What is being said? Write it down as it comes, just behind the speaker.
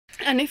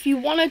And if you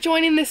want to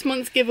join in this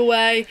month's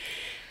giveaway,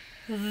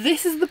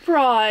 this is the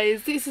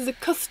prize. This is a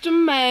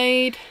custom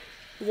made,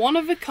 one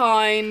of a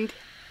kind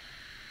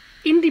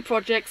indie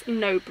projects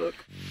notebook.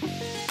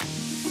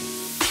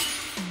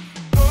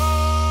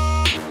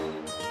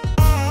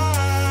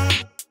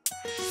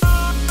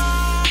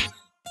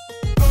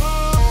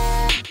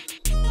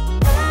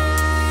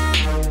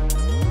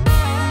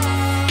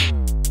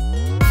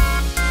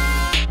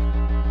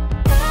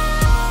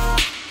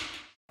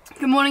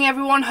 Good morning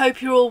everyone,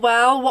 hope you're all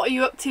well. What are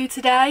you up to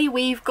today?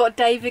 We've got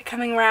David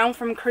coming around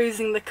from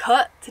Cruising the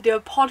Cut to do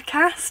a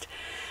podcast.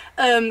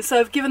 So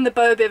I've given the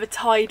boat a bit of a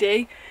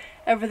tidy.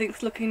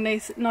 Everything's looking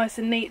nice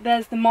and neat.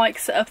 There's the mic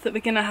setup that we're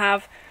going to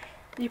have.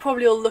 You're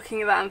probably all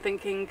looking at that and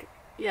thinking,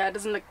 yeah, it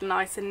doesn't look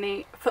nice and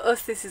neat. For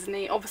us this is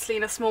neat. Obviously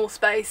in a small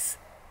space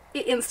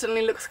it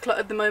instantly looks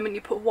cluttered the moment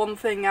you put one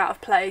thing out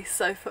of place.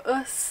 So for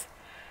us,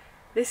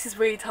 this is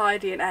really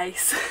tidy and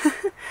ace.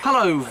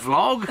 Hello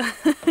vlog!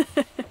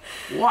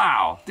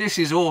 Wow, this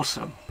is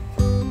awesome!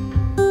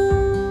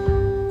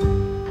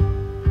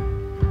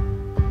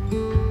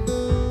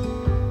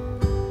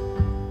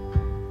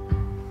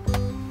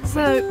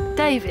 So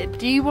David,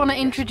 do you want to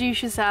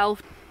introduce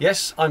yourself?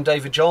 Yes, I'm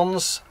David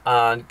Johns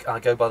and I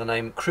go by the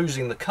name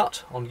Cruising the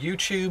Cut on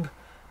YouTube,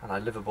 and I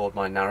live aboard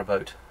my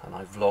narrowboat and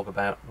I vlog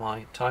about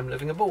my time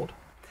living aboard.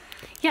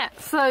 Yeah,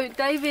 so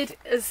David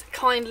has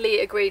kindly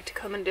agreed to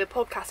come and do a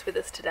podcast with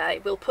us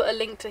today. We'll put a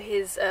link to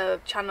his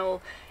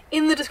channel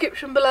in the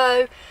description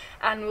below,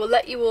 and we'll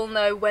let you all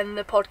know when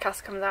the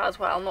podcast comes out as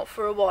well. Not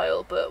for a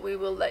while, but we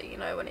will let you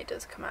know when it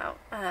does come out.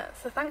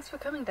 So thanks for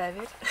coming,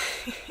 David.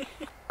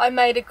 I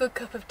made a good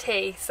cup of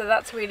tea, so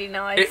that's really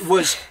nice. It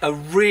was a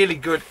really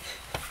good...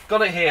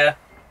 Got it here.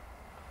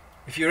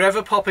 If you're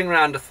ever popping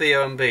round to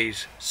Theo and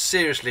B's,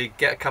 seriously,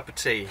 get a cup of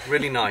tea.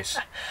 Really nice.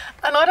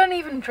 And I don't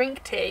even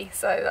drink tea,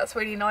 so that's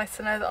really nice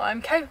to know that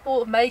I'm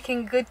capable of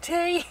making good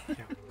tea. Yeah.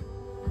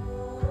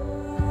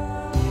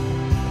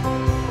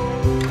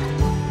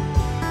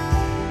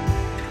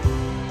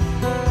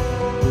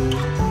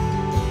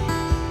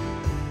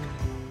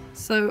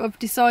 So I've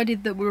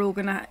decided that we're all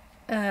going to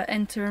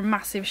enter a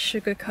massive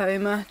sugar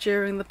coma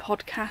during the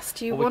podcast.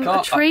 Do you want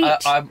a treat?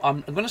 I'm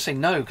going to say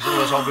no, because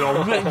otherwise I'll be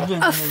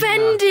all...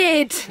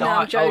 offended! No,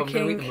 I'm joking.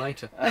 I'm going to eat them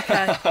later.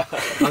 Okay.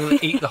 I'm going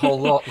to eat the whole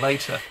lot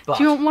later. But...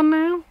 Do you want one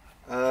now?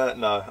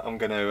 No, I'm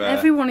going to...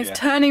 Everyone is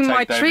turning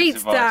my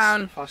treats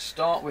down. If I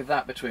start with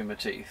that between my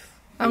teeth...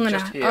 I'm going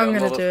to do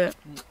it.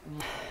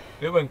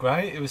 It went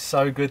great. It was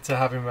so good to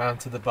have him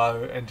round to the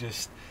boat and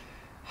just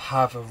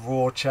have a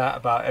raw chat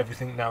about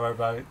everything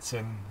narrowboats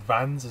and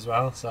vans as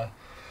well. So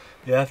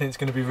yeah, I think it's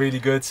going to be really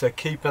good. So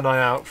keep an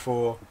eye out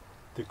for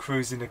the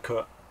Cruising the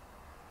Cut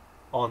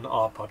on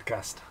our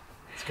podcast.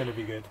 It's going to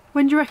be good.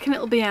 When do you reckon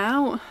it'll be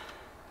out?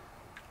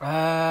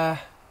 I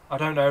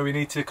don't know. We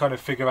need to kind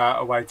of figure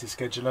out a way to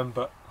schedule them,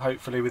 but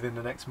hopefully within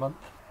the next month.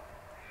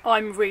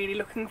 I'm really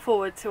looking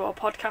forward to our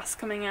podcast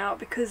coming out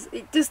because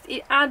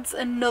it adds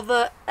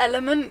another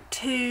element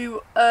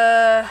to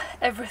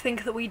everything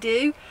that we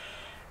do.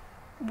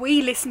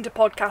 We listen to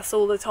podcasts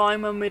all the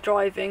time when we're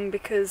driving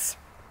because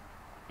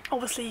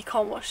obviously you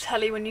can't watch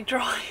telly when you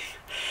drive.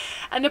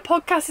 And a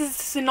podcast is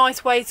just a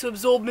nice way to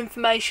absorb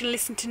information,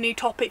 listen to new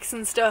topics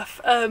and stuff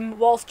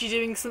whilst you're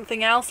doing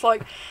something else.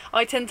 Like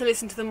I tend to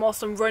listen to them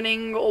whilst I'm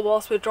running or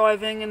whilst we're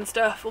driving and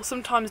stuff, or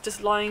sometimes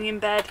just lying in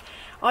bed.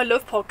 I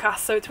love podcasts,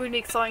 so it's really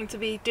exciting to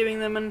be doing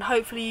them, and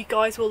hopefully you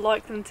guys will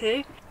like them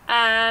too.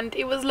 And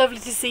it was lovely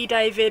to see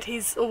David.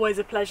 He's always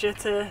a pleasure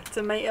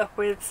to meet up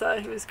with, so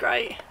it was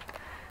great.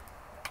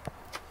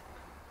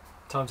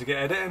 Time to get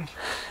editing.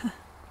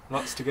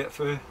 Lots to get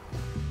through.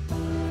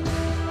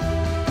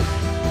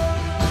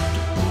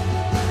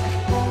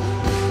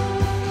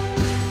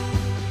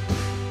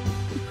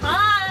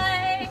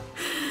 Hi!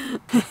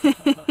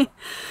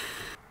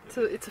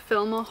 So it's a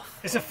film off.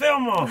 It's a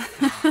film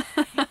off!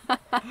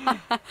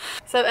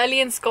 So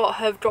Ellie and Scott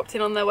have dropped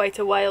in on their way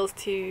to Wales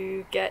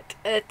to get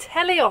a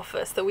telly off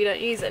us that we don't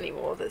use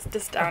anymore, that's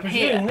just down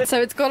here.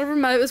 So it's got a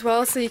remote as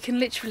well, so you can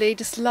literally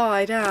just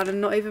lie down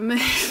and not even move.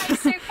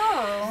 That's so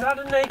cool. Is that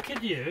a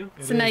naked you?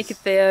 It's a naked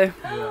Theo.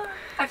 Yeah.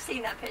 I've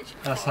seen that picture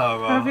before. That's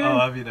how well. Oh,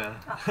 have you now?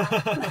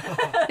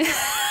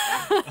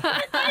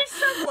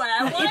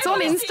 It's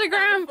on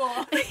Instagram.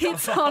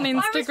 It's on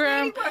Instagram. I was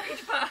really worried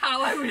about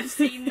how I would have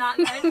seen that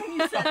then when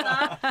you said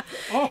that.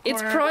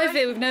 It's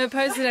private, we've never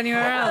posted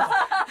anywhere else.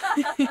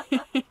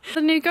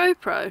 The new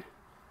GoPro.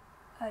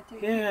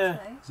 Yeah.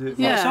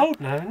 Yeah. It's old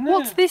now, isn't it?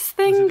 What's this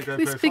thing? Is it the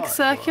This GoPro big 5?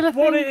 circular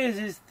thing? What it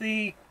is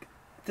the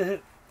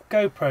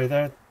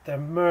GoPro, they're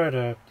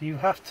murder. You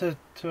have to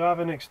have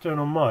an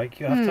external mic,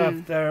 you have to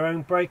have their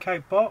own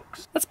breakout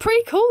box. That's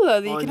pretty cool though,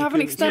 that you Oh, can you have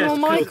an can- external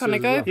yeah, mic it's on a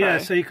filters as GoPro. well. Yeah,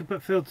 so you can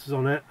put filters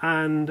on it,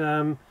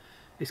 and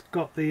it's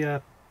got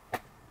the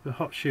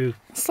hot shoe.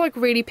 It's like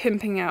really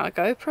pimping out a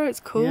GoPro, it's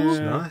cool. Yeah.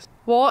 Nice.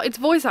 What? It's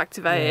voice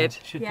activated?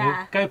 Should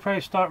Yeah. do.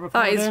 GoPro start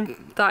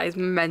recording. That is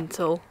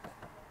mental.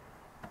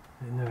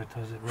 It never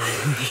does it right.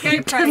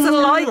 GoPro, Doesn't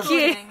start like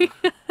you. recording.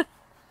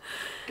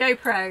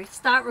 GoPro,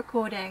 start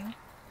recording.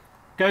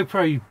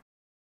 GoPro, you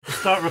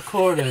Start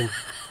recording.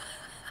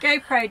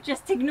 GoPro,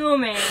 just ignore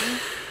me.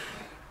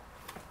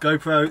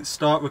 GoPro,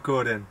 start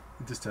recording.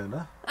 You just turned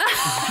off.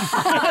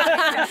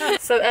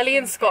 So Ellie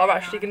and Scott are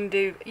actually going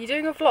to do... Are you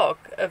doing a vlog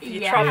of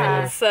your Yeah.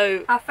 travels?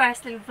 So, Our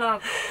first little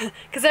vlog.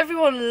 because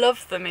everyone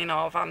loved them in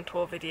our van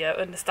tour video,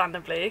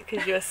 understandably,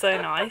 because you were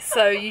so nice.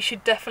 So you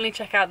should definitely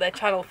check out their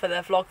channel for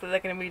their vlog that they're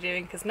going to be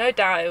doing, because no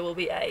doubt it will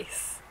be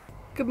ace.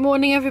 Good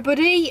morning,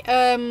 everybody.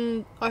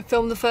 I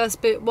filmed the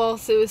first bit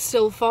whilst it was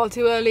still far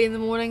too early in the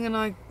morning, and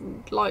I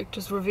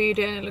just reviewed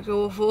it and it looked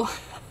awful.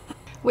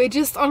 We're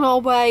just on our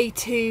way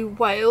to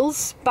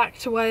Wales, back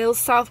to Wales,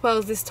 South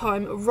Wales this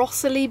time,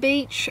 Rossley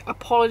Beach.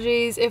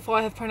 Apologies if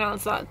I have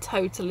pronounced that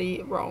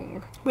totally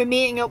wrong. We're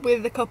meeting up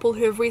with a couple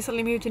who have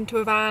recently moved into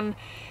a van.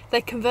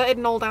 They converted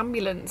an old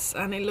ambulance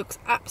and it looks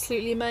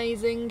absolutely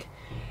amazing.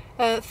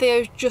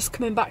 Theo's just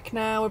coming back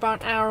now, we're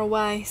about an hour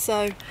away,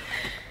 so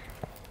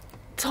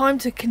time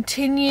to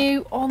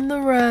continue on the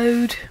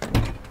road.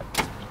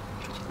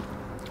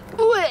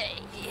 Away.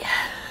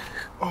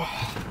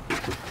 Oh.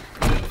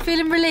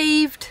 Feeling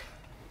relieved.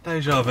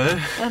 Deja vu.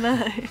 I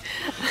know.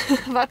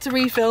 I've had to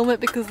refilm it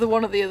because the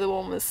one at the other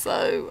one was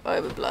so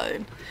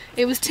overblown.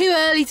 It was too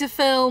early to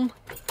film.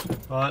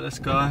 Right, let's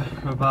go.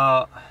 We're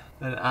about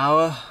an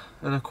hour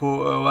and a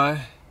quarter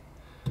away.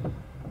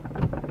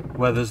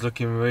 Weather's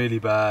looking really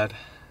bad,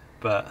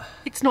 but...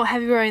 It's not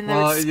heavy rain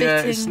though, it's spitting.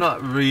 Yeah, it's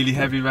not really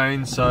heavy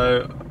rain,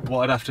 so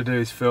what I'd have to do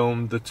is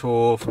film the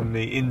tour from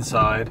the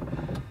inside,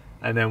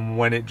 and then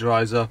when it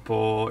dries up,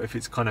 or if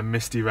it's kind of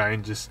misty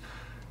rain, just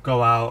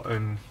go out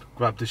and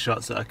grab the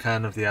shots that I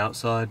can of the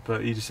outside.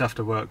 But you just have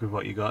to work with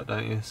what you got,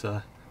 don't you?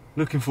 So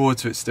looking forward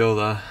to it still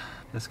though.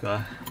 Let's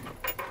go.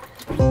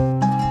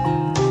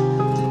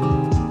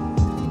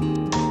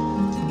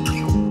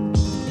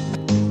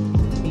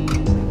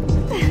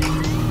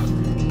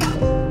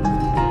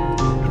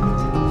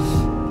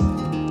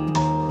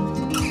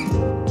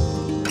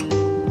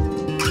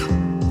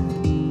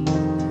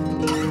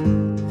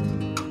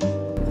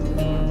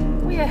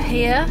 We are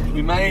here.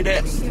 We made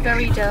it. It's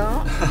very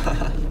dark.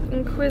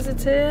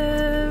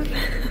 Inquisitive.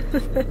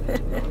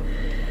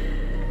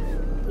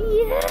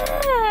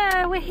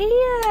 Yeah, we're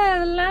here,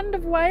 the land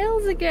of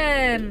Wales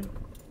again.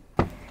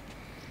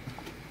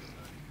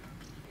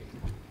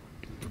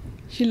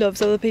 She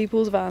loves other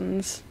people's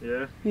vans.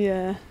 Yeah.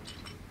 Yeah.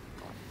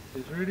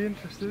 It's really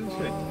interesting,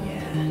 isn't it?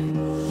 Yeah.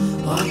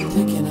 I'm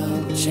picking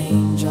up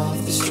change off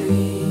the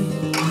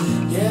street.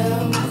 Yeah,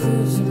 I'm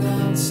cruising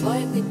around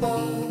slightly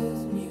buzzed.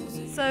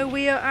 So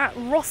we are at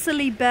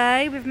Rossley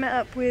Bay. We've met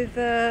up with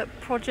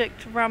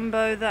Project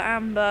Rambo the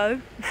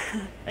Ambo.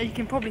 You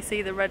can probably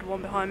see the red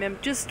one behind me. I'm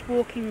just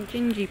walking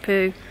Gingy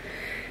Poo.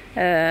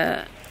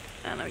 And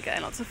I'm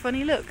getting lots of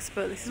funny looks,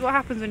 but this is what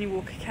happens when you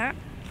walk a cat.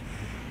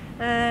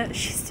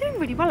 She's doing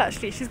really well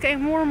actually. She's getting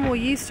more and more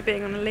used to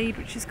being on a lead,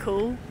 which is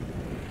cool.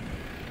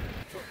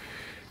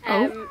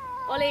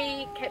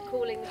 Ollie kept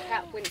calling the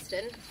cat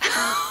Winston.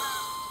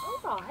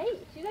 Alright,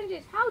 she's only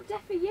just, how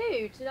deaf are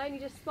you to only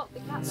just spot the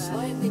cat there?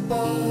 Slightly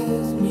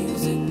buzzed,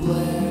 music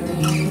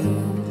blaring.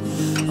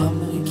 I'm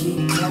gonna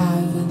keep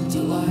driving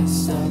till I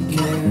stop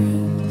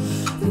caring.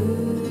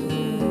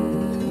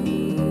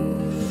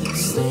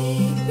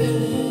 Sleeping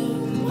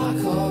in my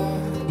car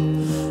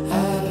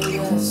at a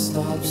rest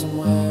stop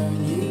somewhere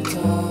in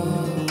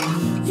Utah.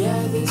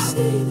 Yeah, this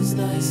state is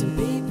nice and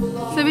people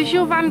are... So is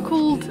your van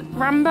called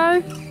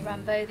Rambo?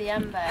 Rambo the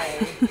Ambo.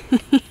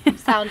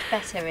 Sound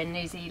better in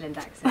New Zealand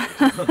accent.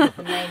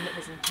 The name that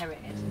was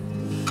inherited.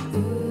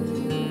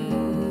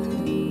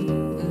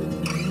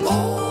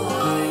 All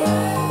I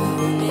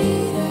ever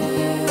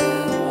needed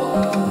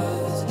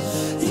was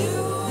you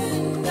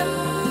and I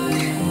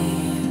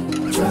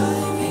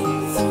driving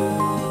through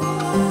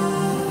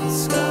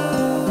Alaska,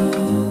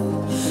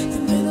 the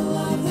middle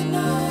of the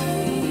night.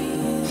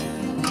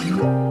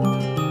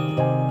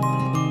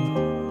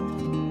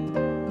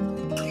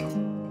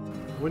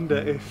 I wonder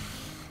if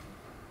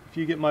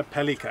you get my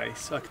pelly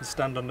case, I can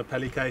stand on the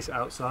pelly case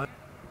outside.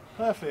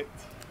 Perfect.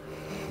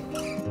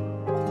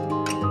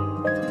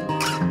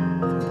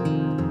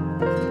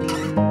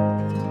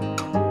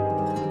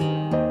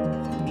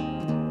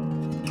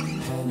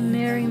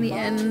 Nearing the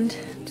end,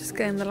 just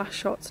getting the last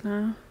shots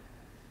now.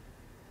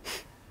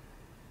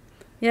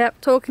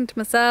 Yep, talking to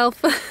myself.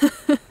 I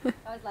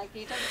was like,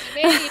 you don't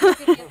see me, you're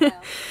talking to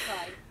yourself.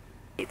 Fine.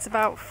 It's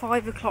about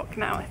 5 o'clock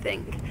now, I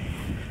think.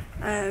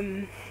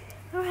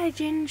 Oh hey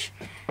Ginge.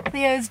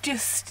 Theo's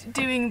just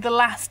doing the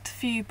last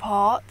few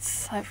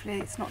parts. Hopefully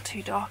it's not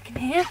too dark in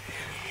here.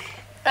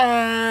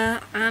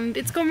 And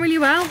it's gone really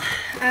well.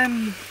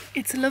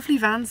 It's a lovely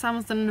van.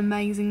 Sam's done an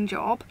amazing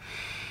job.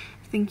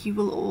 I think you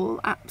will all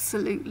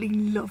absolutely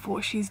love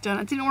what she's done.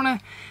 I didn't want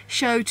to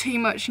show too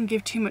much and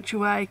give too much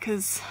away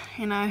because,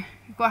 you know,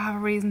 you've got to have a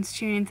reason to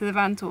tune into the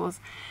van tours.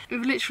 We've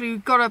literally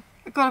got up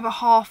at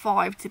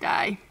 5:30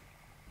 today.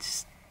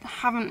 Just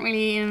haven't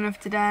really eaten enough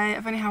today.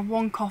 I've only had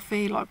one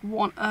coffee, like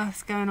what on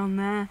earth's going on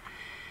there.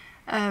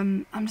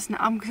 I'm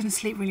going to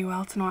sleep really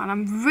well tonight, and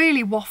I'm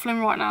really waffling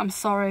right now, I'm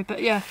sorry,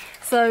 but yeah.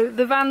 So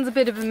the van's a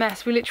bit of a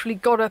mess. We literally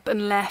got up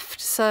and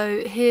left.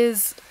 So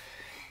here's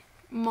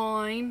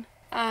mine,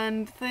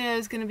 and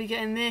Theo's going to be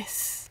getting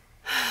this.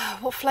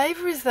 What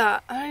flavour is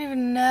that? I don't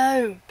even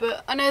know,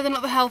 but I know they're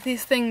not the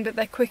healthiest thing, but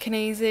they're quick and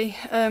easy.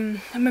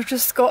 And we've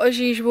just got, as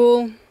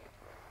usual,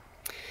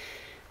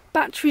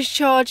 batteries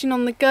charging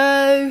on the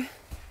go.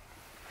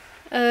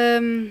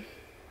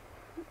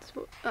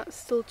 That's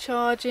still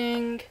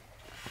charging.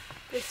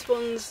 This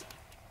one's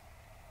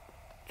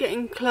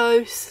getting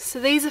close. So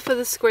these are for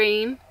the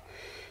screen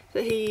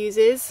that he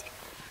uses.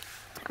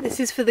 This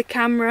is for the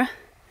camera.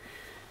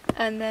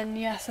 And then,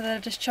 yeah, so they're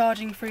just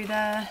charging through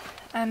there.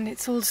 And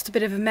it's all just a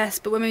bit of a mess.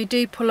 But when we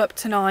do pull up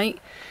tonight,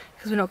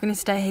 because we're not going to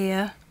stay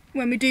here,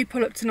 when we do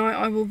pull up tonight,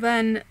 I will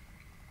then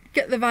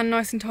get the van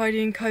nice and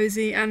tidy and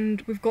cosy.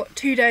 And we've got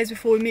 2 days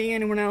before we're meeting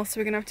anyone else. So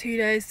we're going to have 2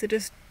 days to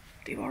just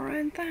do our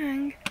own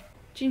thing.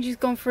 Ginger's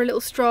gone for a little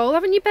stroll,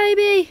 haven't you,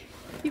 baby?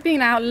 You've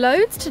been out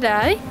loads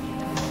today.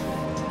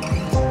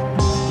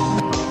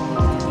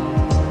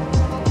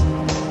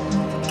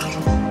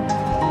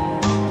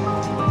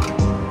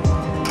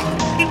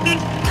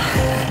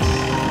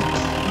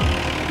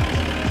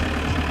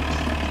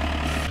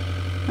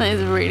 That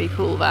is a really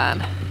cool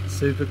van.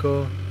 Super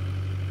cool.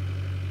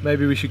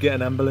 Maybe we should get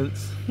an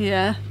ambulance.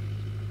 Yeah.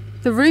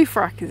 The roof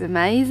rack is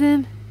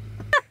amazing.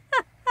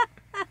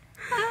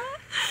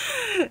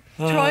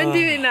 Try and do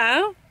it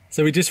now.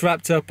 So we just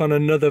wrapped up on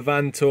another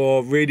van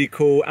tour. Really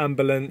cool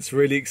ambulance.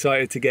 Really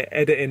excited to get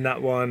editing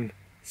that one.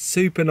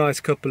 Super nice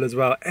couple as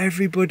well.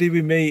 Everybody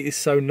we meet is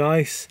so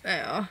nice. They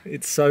are.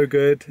 It's so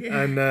good.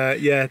 Yeah. And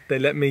yeah, they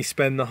let me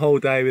spend the whole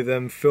day with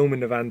them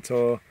filming the van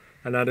tour,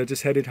 and now they're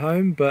just headed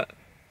home. But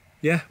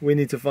yeah, we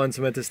need to find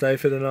somewhere to stay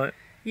for the night.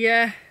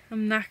 Yeah,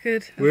 I'm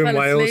knackered. We're in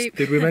Wales.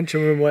 Did we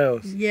mention we're in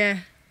Wales? Yeah.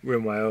 We're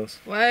in Wales.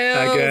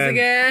 Wales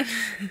again.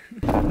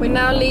 We're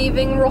now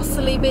leaving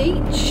Rossley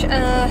Beach,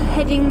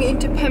 heading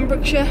into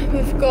Pembrokeshire.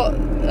 We've got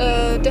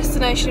a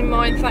destination in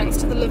mind thanks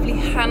to the lovely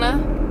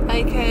Hannah,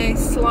 aka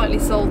Slightly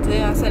Salty.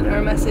 I sent her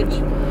a message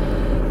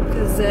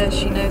because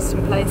she knows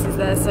some places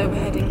there, so we're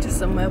heading to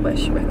somewhere where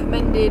she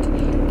recommended.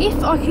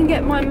 If I can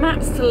get my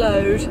maps to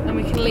load and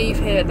we can leave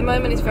here. At the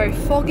moment it's very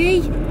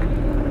foggy.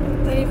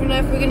 Don't even know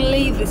if we're going to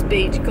leave this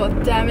beach.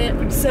 God damn it,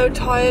 I'm so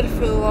tired. I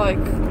feel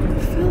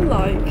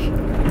like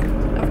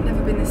I've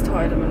never been this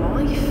tired in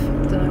my life.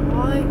 I don't know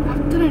why. I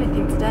haven't done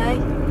anything today.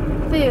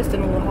 Theo's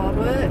done all the hard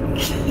work.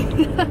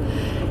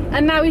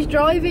 And now he's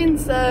driving,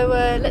 so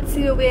let's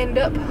see where we end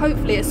up.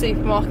 Hopefully at a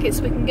supermarket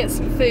so we can get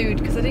some food,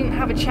 because I didn't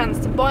have a chance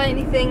to buy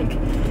anything.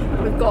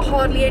 We've got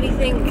hardly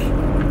anything,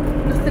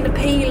 nothing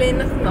appealing,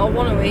 nothing that I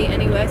want to eat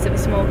anyway, except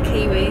for small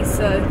kiwis.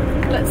 So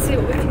let's see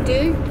what we can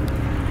do.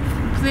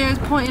 Theo's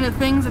pointing at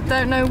things, I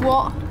don't know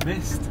what.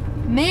 Mist.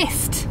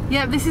 Mist!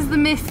 Yep, this is the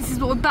mist. This is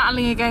what we're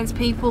battling against,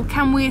 people.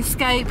 Can we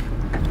escape?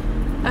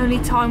 Only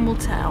time will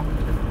tell.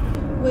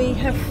 We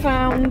have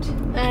found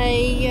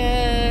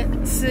a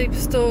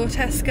superstore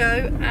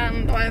Tesco,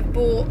 and I have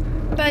bought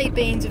baked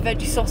beans with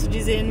veggie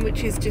sausages in,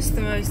 which is just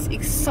the most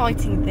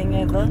exciting thing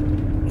ever.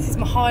 This is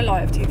my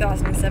highlight of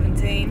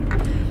 2017.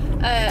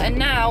 And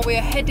now we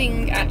are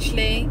heading,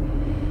 actually,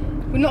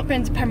 we're not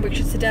going to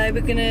Pembrokeshire today,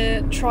 we're going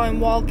to try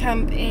and wild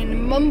camp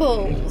in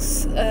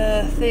Mumbles.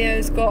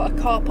 Theo's got a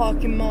car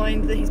park in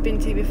mind that he's been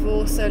to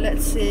before, so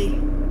let's see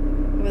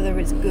whether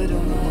it's good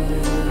or not.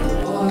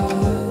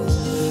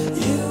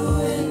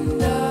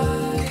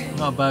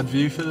 Not a bad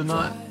view for the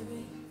night.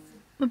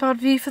 A bad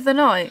view for the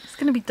night? It's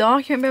going to be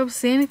dark, you won't be able to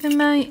see anything,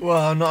 mate.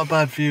 Well, not a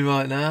bad view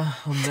right now.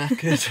 I'm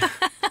knackered.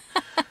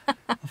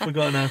 I've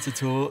forgotten how to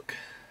talk.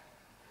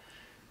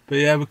 But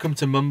yeah, we've come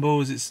to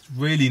Mumbles. It's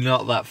really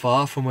not that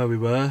far from where we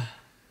were,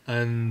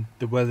 and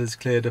the weather's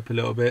cleared up a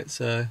little bit,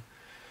 so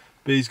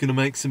Bee's going to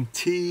make some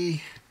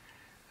tea,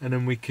 and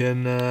then we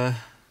can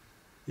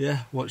yeah,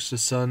 watch the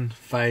sun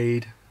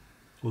fade,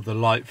 or the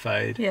light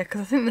fade. Yeah,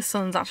 because I think the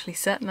sun's actually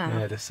set now.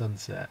 Yeah, the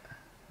sunset.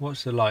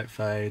 Watch the light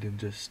fade and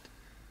just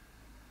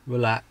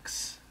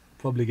relax.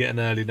 Probably get an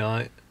early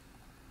night,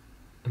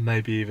 and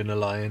maybe even a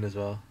lie-in as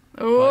well.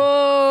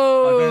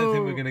 Oh! I don't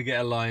think we're going to get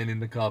a lie-in in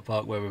the car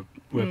park where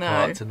we're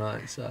parked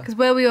tonight. So. Because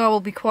where we are will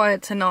be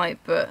quiet tonight,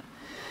 but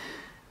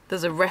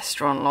there's a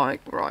restaurant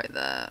like right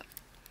there.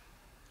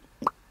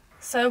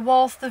 So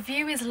whilst the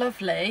view is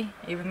lovely,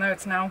 even though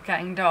it's now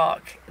getting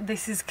dark,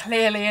 this is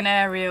clearly an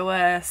area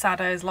where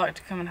saddos like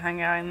to come and hang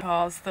out in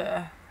cars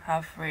that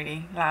have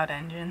really loud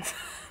engines.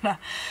 There's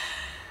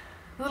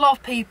a lot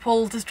of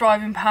people just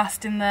driving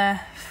past in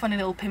their funny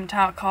little pimped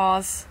out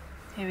cars.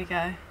 Here we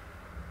go.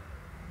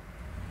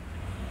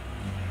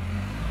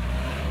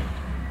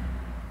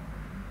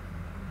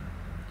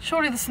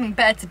 Surely there's something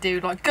better to do,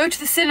 like go to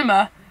the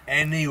cinema.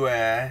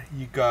 Anywhere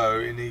you go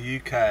in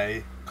the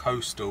UK,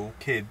 coastal,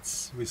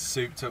 kids with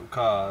souped up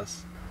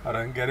cars. I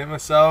don't get it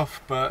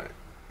myself, but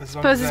as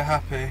long as they're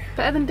happy.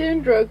 Better than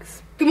doing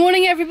drugs. Good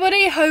morning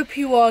everybody, hope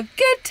you are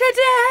good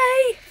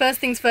today. First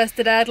things first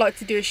today, I'd like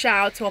to do a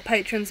shout out to our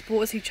Patreon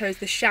supporters who chose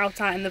the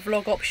shout out in the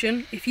vlog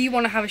option. If you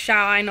want to have a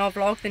shout out in our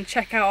vlog, then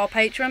check out our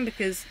Patreon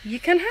because you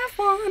can have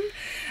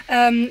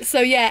one. So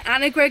yeah,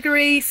 Anna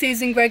Gregory,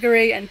 Susan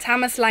Gregory and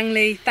Thomas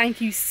Langley,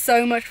 thank you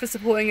so much for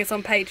supporting us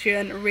on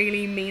Patreon. It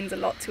really means a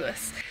lot to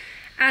us.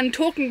 And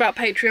talking about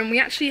Patreon, we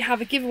actually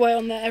have a giveaway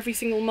on there every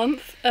single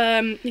month.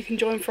 You can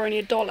join for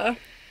only $1.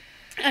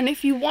 And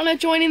if you want to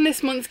join in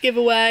this month's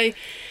giveaway,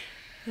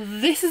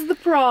 this is the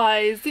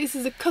prize. This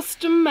is a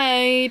custom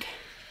made,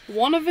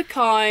 one of a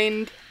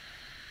kind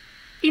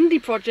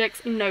indie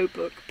projects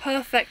notebook,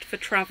 perfect for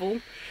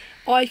travel.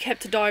 I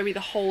kept a diary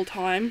the whole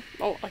time.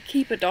 Oh, I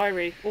keep a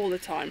diary all the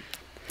time.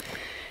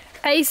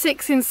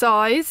 A6 in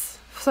size,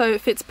 so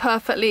it fits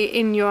perfectly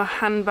in your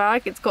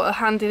handbag. It's got a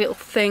handy little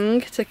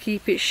thing to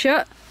keep it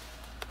shut.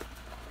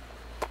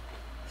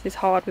 This is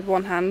hard with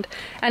one hand,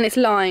 and it's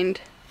lined.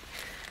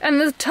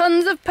 And there's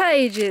tons of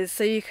pages,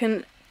 so you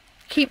can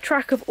keep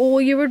track of all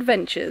your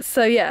adventures.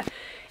 So yeah,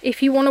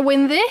 if you want to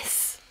win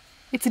this,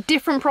 it's a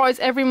different prize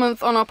every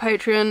month on our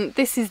Patreon.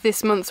 This is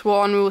this month's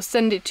one. We will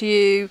send it to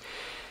you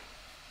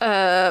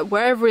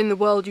wherever in the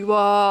world you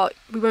are.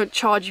 We won't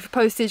charge you for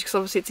postage because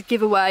obviously it's a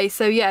giveaway.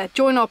 So yeah,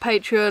 join our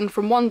Patreon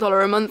from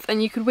 $1 a month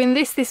and you could win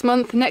this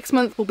month. Next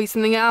month will be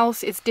something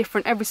else. It's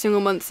different every single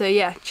month, so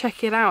yeah,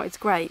 check it out, it's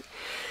great.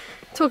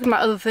 Talking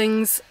about other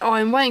things,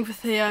 I'm waiting for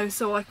Theo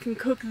so I can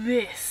cook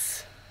this.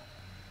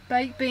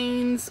 Baked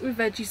beans with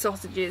veggie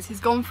sausages. He's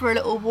gone for a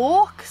little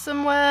walk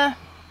somewhere.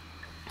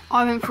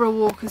 I went for a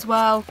walk as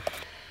well.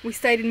 We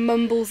stayed in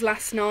Mumbles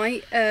last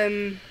night.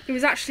 It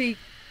was actually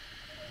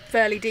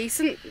fairly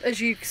decent. As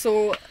you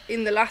saw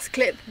in the last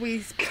clip,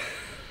 we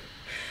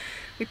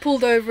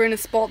pulled over in a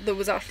spot that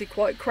was actually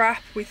quite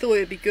crap. We thought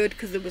it would be good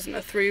because there wasn't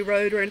a through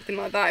road or anything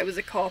like that. It was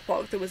a car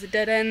park, there was a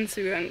dead end,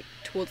 so we went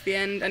towards the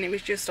end, and it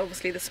was just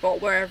obviously the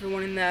spot where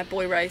everyone in their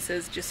boy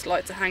racers just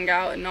like to hang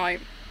out at night.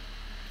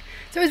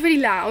 So it was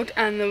really loud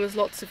and there was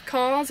lots of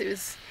cars. It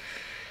was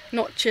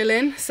not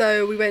chilling,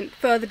 so we went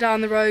further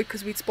down the road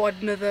because we'd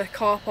spotted another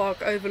car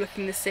park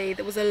overlooking the sea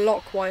that was a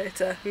lot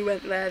quieter. We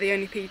went there. The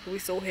only people we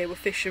saw here were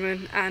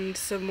fishermen and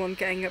someone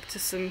getting up to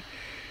some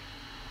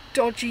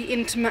dodgy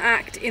intimate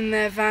act in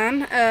their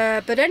van.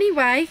 But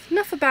anyway,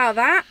 enough about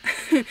that.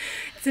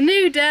 It's a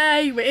new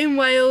day, we're in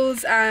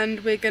Wales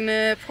and we're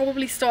gonna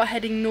probably start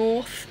heading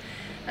north.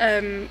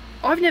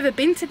 I've never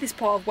been to this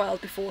part of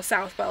Wales before,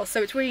 South Wales,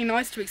 so it's really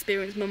nice to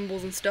experience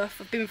Mumbles and stuff.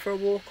 I've been for a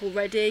walk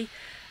already.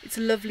 It's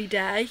a lovely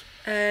day,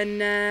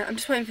 and I'm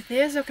just waiting for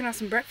Theo so I can have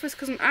some breakfast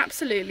because I'm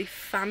absolutely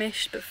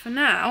famished. But for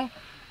now,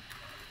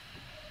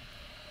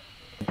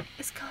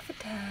 it's coffee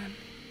time.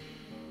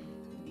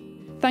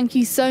 Thank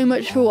you so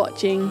much for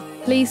watching.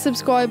 Please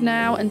subscribe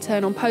now and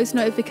turn on post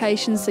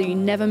notifications so you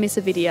never miss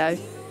a video.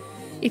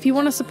 If you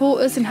want to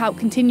support us and help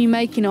continue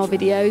making our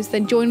videos,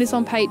 then join us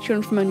on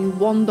Patreon from only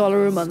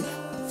 $1 a month.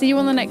 See you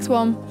on the next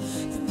one.